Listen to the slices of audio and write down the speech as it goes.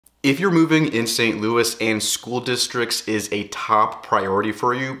If you're moving in St. Louis and school districts is a top priority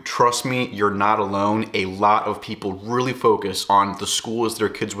for you, trust me, you're not alone. A lot of people really focus on the schools their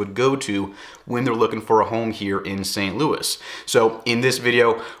kids would go to when they're looking for a home here in St. Louis. So in this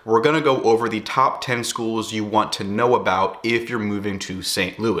video, we're gonna go over the top 10 schools you want to know about if you're moving to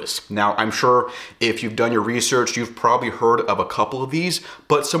St. Louis. Now, I'm sure if you've done your research, you've probably heard of a couple of these,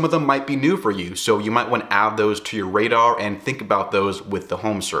 but some of them might be new for you. So you might want to add those to your radar and think about those with the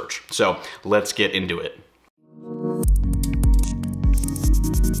home search. So let's get into it.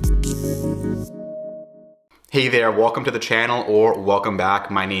 Hey there, welcome to the channel or welcome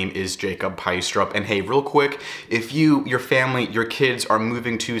back. My name is Jacob Peistrup, and hey, real quick, if you, your family, your kids are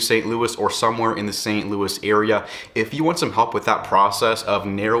moving to St. Louis or somewhere in the St. Louis area, if you want some help with that process of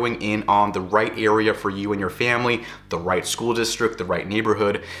narrowing in on the right area for you and your family, the right school district, the right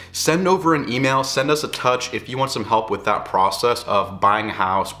neighborhood, send over an email, send us a touch if you want some help with that process of buying a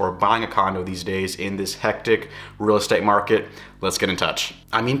house or buying a condo these days in this hectic real estate market. Let's get in touch.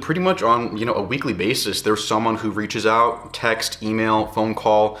 I mean, pretty much on, a weekly basis, there's someone who reaches out, text, email, phone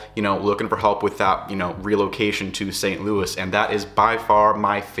call, looking for help with that, relocation to St. Louis. And that is by far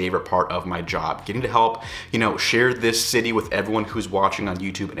my favorite part of my job. Getting to help, share this city with everyone who's watching on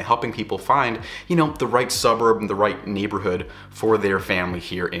YouTube and helping people find, the right suburb and the right neighborhood for their family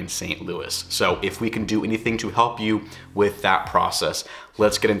here in St. Louis. So if we can do anything to help you with that process,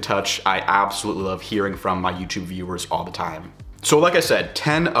 let's get in touch. I absolutely love hearing from my YouTube viewers all the time. So like I said,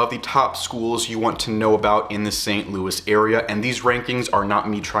 10 of the top schools you want to know about in the St. Louis area, and these rankings are not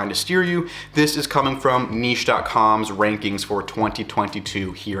me trying to steer you. This is coming from niche.com's rankings for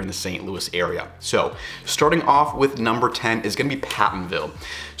 2022 here in the St. Louis area. So starting off with number 10 is gonna be Pattonville.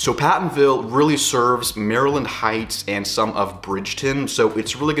 So Pattonville really serves Maryland Heights and some of Bridgeton, so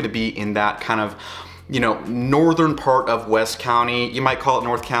it's really gonna be in that kind of northern part of West County. You might call it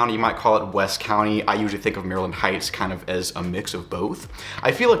North County, you might call it West County. I usually think of Maryland Heights kind of as a mix of both.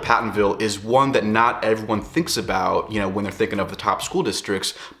 I feel like Pattonville is one that not everyone thinks about, when they're thinking of the top school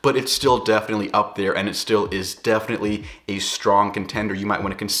districts, but it's still definitely up there, and it still is definitely a strong contender you might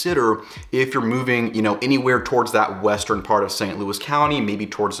want to consider if you're moving, anywhere towards that western part of St. Louis County, maybe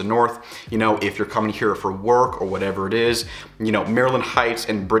towards the north, if you're coming here for work or whatever it is, Maryland Heights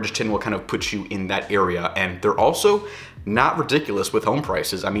and Bridgeton will kind of put you in that area. And they're also not ridiculous with home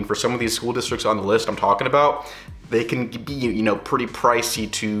prices. I mean, for some of these school districts on the list I'm talking about, they can be, pretty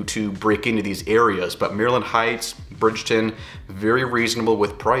pricey to break into these areas. But Maryland Heights, Bridgeton, very reasonable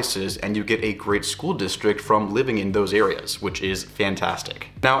with prices, and you get a great school district from living in those areas, which is fantastic.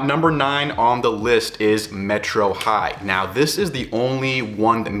 Now, number 9 on the list is Metro High. Now, this is the only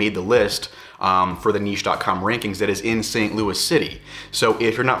one that made the list for the niche.com rankings that is in St. Louis City. So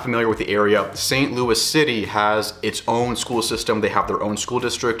if you're not familiar with the area, St. Louis City has its own school system. They have their own school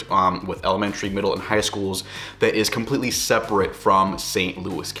district with elementary, middle, and high schools that is completely separate from St.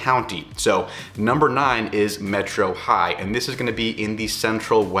 Louis County. So number 9 is Metro High, and this is gonna be in the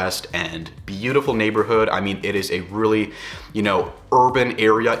Central West End. Beautiful neighborhood. I mean, it is a really, urban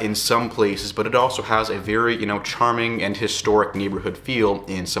area in some places, but it also has a very, charming and historic neighborhood feel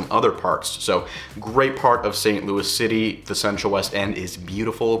in some other parts. So great part of St. Louis City. The Central West End is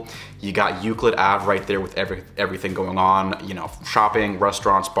beautiful. You got Euclid Ave right there with everything going on, shopping,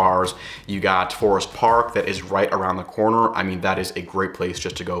 restaurants, bars. You got Forest Park that is right around the corner. I mean, that is a great place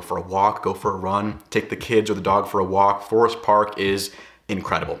just to go for a walk, go for a run, take the kids or the dog for a walk. Forest Park is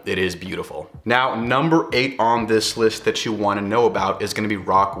incredible. It is beautiful. Now, number 8 on this list that you want to know about is going to be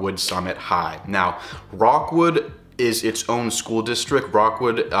Rockwood Summit High. Now, Rockwood is its own school district.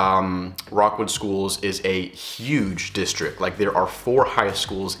 Rockwood Schools is a huge district. Like, there are 4 high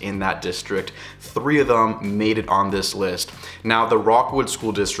schools in that district. 3 of them made it on this list. Now, the Rockwood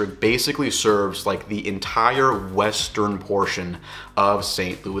School District basically serves like the entire western portion of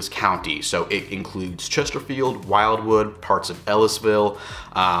St. Louis County. So it includes Chesterfield, Wildwood, parts of Ellisville,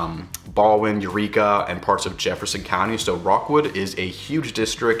 Baldwin, Eureka, and parts of Jefferson County. So Rockwood is a huge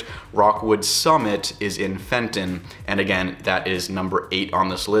district. Rockwood Summit is in Fenton. And again, that is number 8 on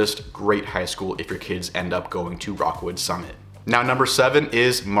this list. Great high school if your kids end up going to Rockwood Summit. Now, number 7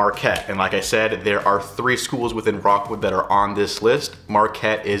 is Marquette. And like I said, there are 3 schools within Rockwood that are on this list.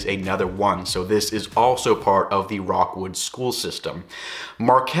 Marquette is another one. So this is also part of the Rockwood school system.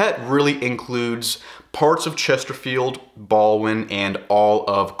 Marquette really includes parts of Chesterfield, Baldwin, and all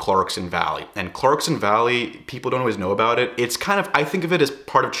of Clarkson Valley. And Clarkson Valley, people don't always know about it. It's kind of, I think of it as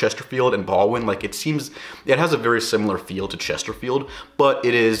part of Chesterfield and Baldwin. Like it has a very similar feel to Chesterfield, but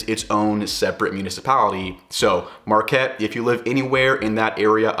it is its own separate municipality. So Marquette, if you live anywhere in that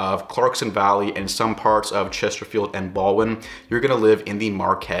area of Clarkson Valley and some parts of Chesterfield and Baldwin, you're gonna live in the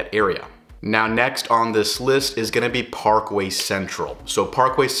Marquette area. Now next on this list is gonna be Parkway Central. So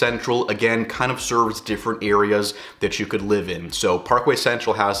Parkway Central, again, kind of serves different areas that you could live in. So Parkway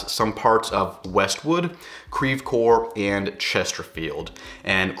Central has some parts of Westwood, Creve Coeur, and Chesterfield.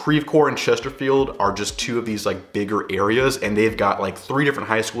 And Creve Coeur and Chesterfield are just two of these like bigger areas, and they've got like 3 different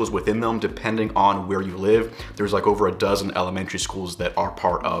high schools within them depending on where you live. There's like over a dozen elementary schools that are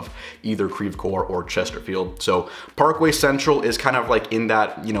part of either Creve Coeur or Chesterfield. So Parkway Central is kind of like in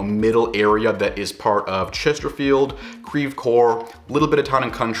that, you know, middle area that is part of Chesterfield, Creve Coeur, a little bit of Town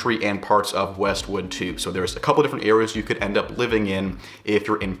and Country, and parts of Westwood too. So there's a couple different areas you could end up living in if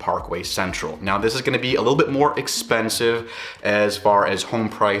you're in Parkway Central. Now this is gonna be a little bit more expensive as far as home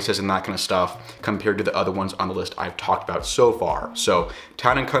prices and that kind of stuff compared to the other ones on the list I've talked about so far. So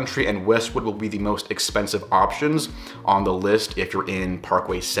Town and Country and Westwood will be the most expensive options on the list if you're in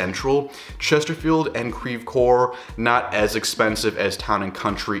Parkway Central. Chesterfield and Creve Coeur, not as expensive as Town and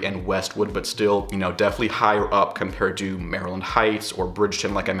Country and Westwood, but still, you know, definitely higher up compared to Maryland Heights or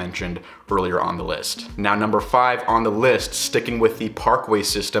Bridgeton, like I mentioned earlier on the list. Now, number 5 on the list, sticking with the Parkway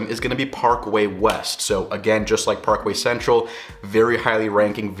system, is gonna be Parkway West. So again, just like Parkway Central, very highly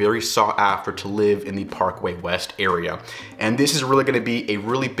ranking, very sought after to live in the Parkway West area. And this is really gonna be a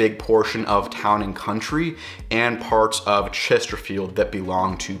really big portion of Town and Country and parts of Chesterfield that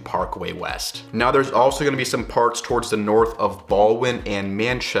belong to Parkway West. Now, there's also gonna be some parts towards the north of Baldwin and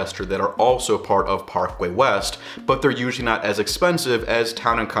Manchester that are also part of Parkway West, but they're usually not as expensive as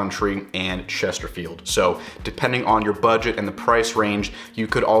Town and Country and Chesterfield. So depending on your budget and the price range, you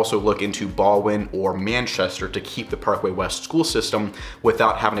could also look into Baldwin or Manchester to keep the Parkway West school system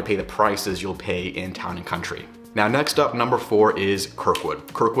without having to pay the prices you'll pay in Town and Country. Now next up, number 4 is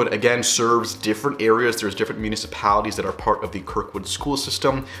Kirkwood. Kirkwood again serves different areas. There's different municipalities that are part of the Kirkwood school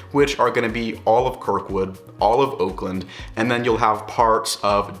system, which are gonna be all of Kirkwood, all of Oakland, and then you'll have parts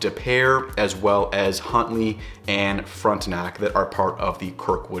of De Pere as well as Huntley and Frontenac that are part of the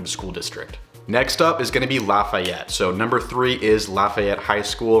Kirkwood school district. Next up is gonna be Lafayette. So number 3 is Lafayette High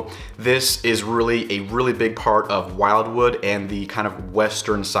School. This is really a really big part of Wildwood and the kind of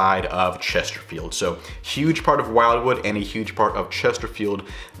western side of Chesterfield. So huge part of Wildwood and a huge part of Chesterfield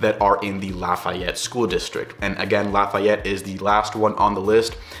that are in the Lafayette school district. And again, Lafayette is the last one on the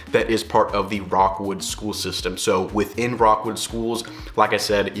list that is part of the Rockwood school system. So within Rockwood schools, like I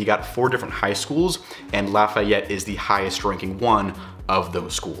said, you got 4 different high schools, and Lafayette is the highest ranking one of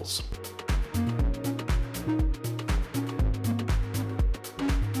those schools.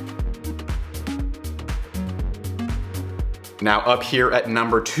 Now up here at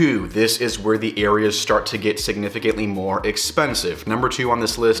number 2, this is where the areas start to get significantly more expensive. Number 2 on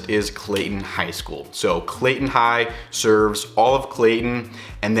this list is Clayton High School. So Clayton High serves all of Clayton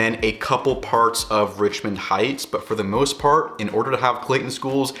and then a couple parts of Richmond Heights, but for the most part, in order to have Clayton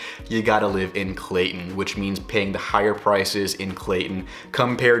schools, you gotta live in Clayton, which means paying the higher prices in Clayton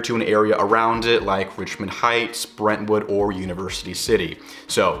compared to an area around it like Richmond Heights, Brentwood, or University City.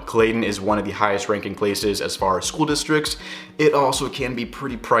 So Clayton is one of the highest ranking places as far as school districts. It also can be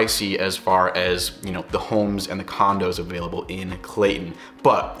pretty pricey as far as, you know, the homes and the condos available in Clayton.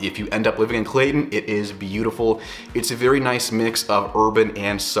 But if you end up living in Clayton, it is beautiful. It's a very nice mix of urban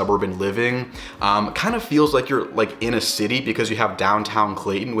and suburban living. Kind of feels like you're like in a city because you have downtown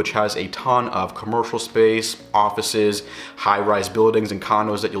Clayton, which has a ton of commercial space, offices, high-rise buildings and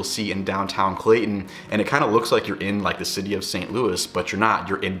condos that you'll see in downtown Clayton. And it kind of looks like you're in like the city of St. Louis, but you're not.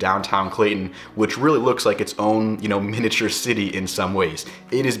 You're in downtown Clayton, which really looks like its own, you know, miniature city in some ways.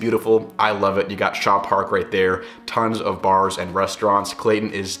 It is beautiful. I love it. You got Shaw Park right there, tons of bars and restaurants.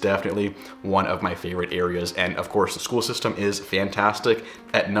 Clayton is definitely one of my favorite areas. And of course, the school system is fantastic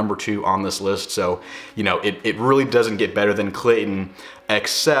at number 2 on this list. So, you know, it really doesn't get better than Clayton,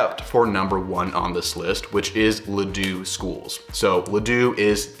 except for number 1 on this list, which is Ladue schools. So Ladue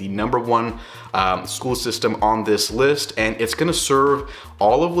is the number 1 school system on this list, and it's gonna serve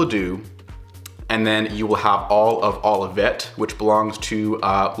all of Ladue. And then you will have all of Olivet, which belongs to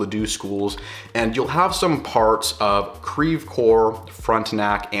Ladue schools. And you'll have some parts of Creve Coeur,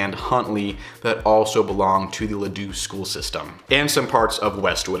 Frontenac, and Huntley that also belong to the Ladue school system. And some parts of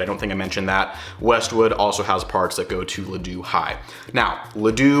Westwood. I don't think I mentioned that. Westwood also has parts that go to Ladue High. Now,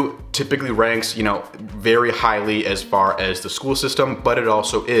 Ladue typically ranks, you know, very highly as far as the school system, but it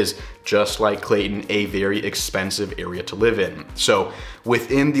also is, just like Clayton, a very expensive area to live in. So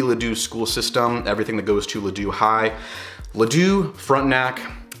within the Ladue school system, everything that goes to Ladue High, Ladue, Frontenac,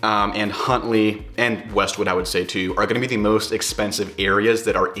 and Huntley and Westwood, I would say too, are gonna be the most expensive areas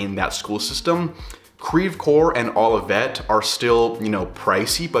that are in that school system. Creve Coeur and Olivet are still, you know,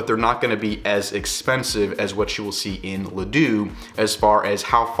 pricey, but they're not gonna be as expensive as what you will see in Ladue as far as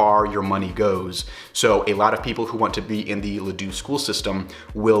how far your money goes. So a lot of people who want to be in the Ladue school system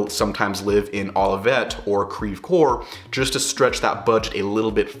will sometimes live in Olivet or Creve Coeur just to stretch that budget a little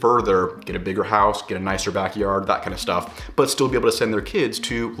bit further, get a bigger house, get a nicer backyard, that kind of stuff, but still be able to send their kids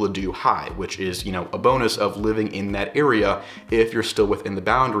to Ladue High, which is, you know, a bonus of living in that area if you're still within the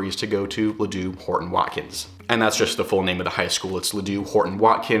boundaries to go to Ladue, Horton, Watkins. And that's just the full name of the high school. It's Ladue Horton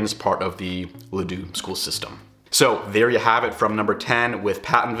Watkins, part of the Ladue school system. So there you have it, from number 10 with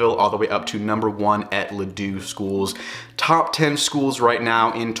Pattonville all the way up to number 1 at Ladue schools. Top 10 schools right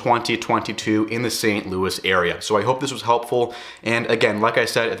now in 2022 in the St. Louis area. So I hope this was helpful. And again, like I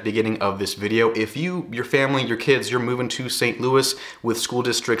said at the beginning of this video, if you, your family, your kids, you're moving to St. Louis with school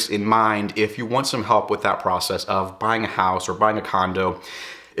districts in mind, if you want some help with that process of buying a house or buying a condo,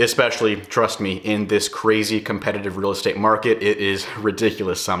 especially, trust me, in this crazy competitive real estate market, it is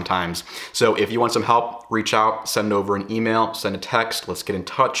ridiculous sometimes. So if you want some help, reach out, send over an email, send a text, let's get in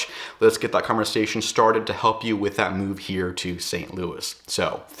touch. Let's get that conversation started to help you with that move here to St. Louis.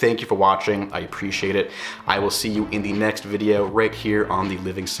 So thank you for watching. I appreciate it. I will see you in the next video right here on the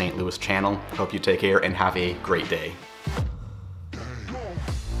Living St. Louis channel. Hope you take care and have a great day.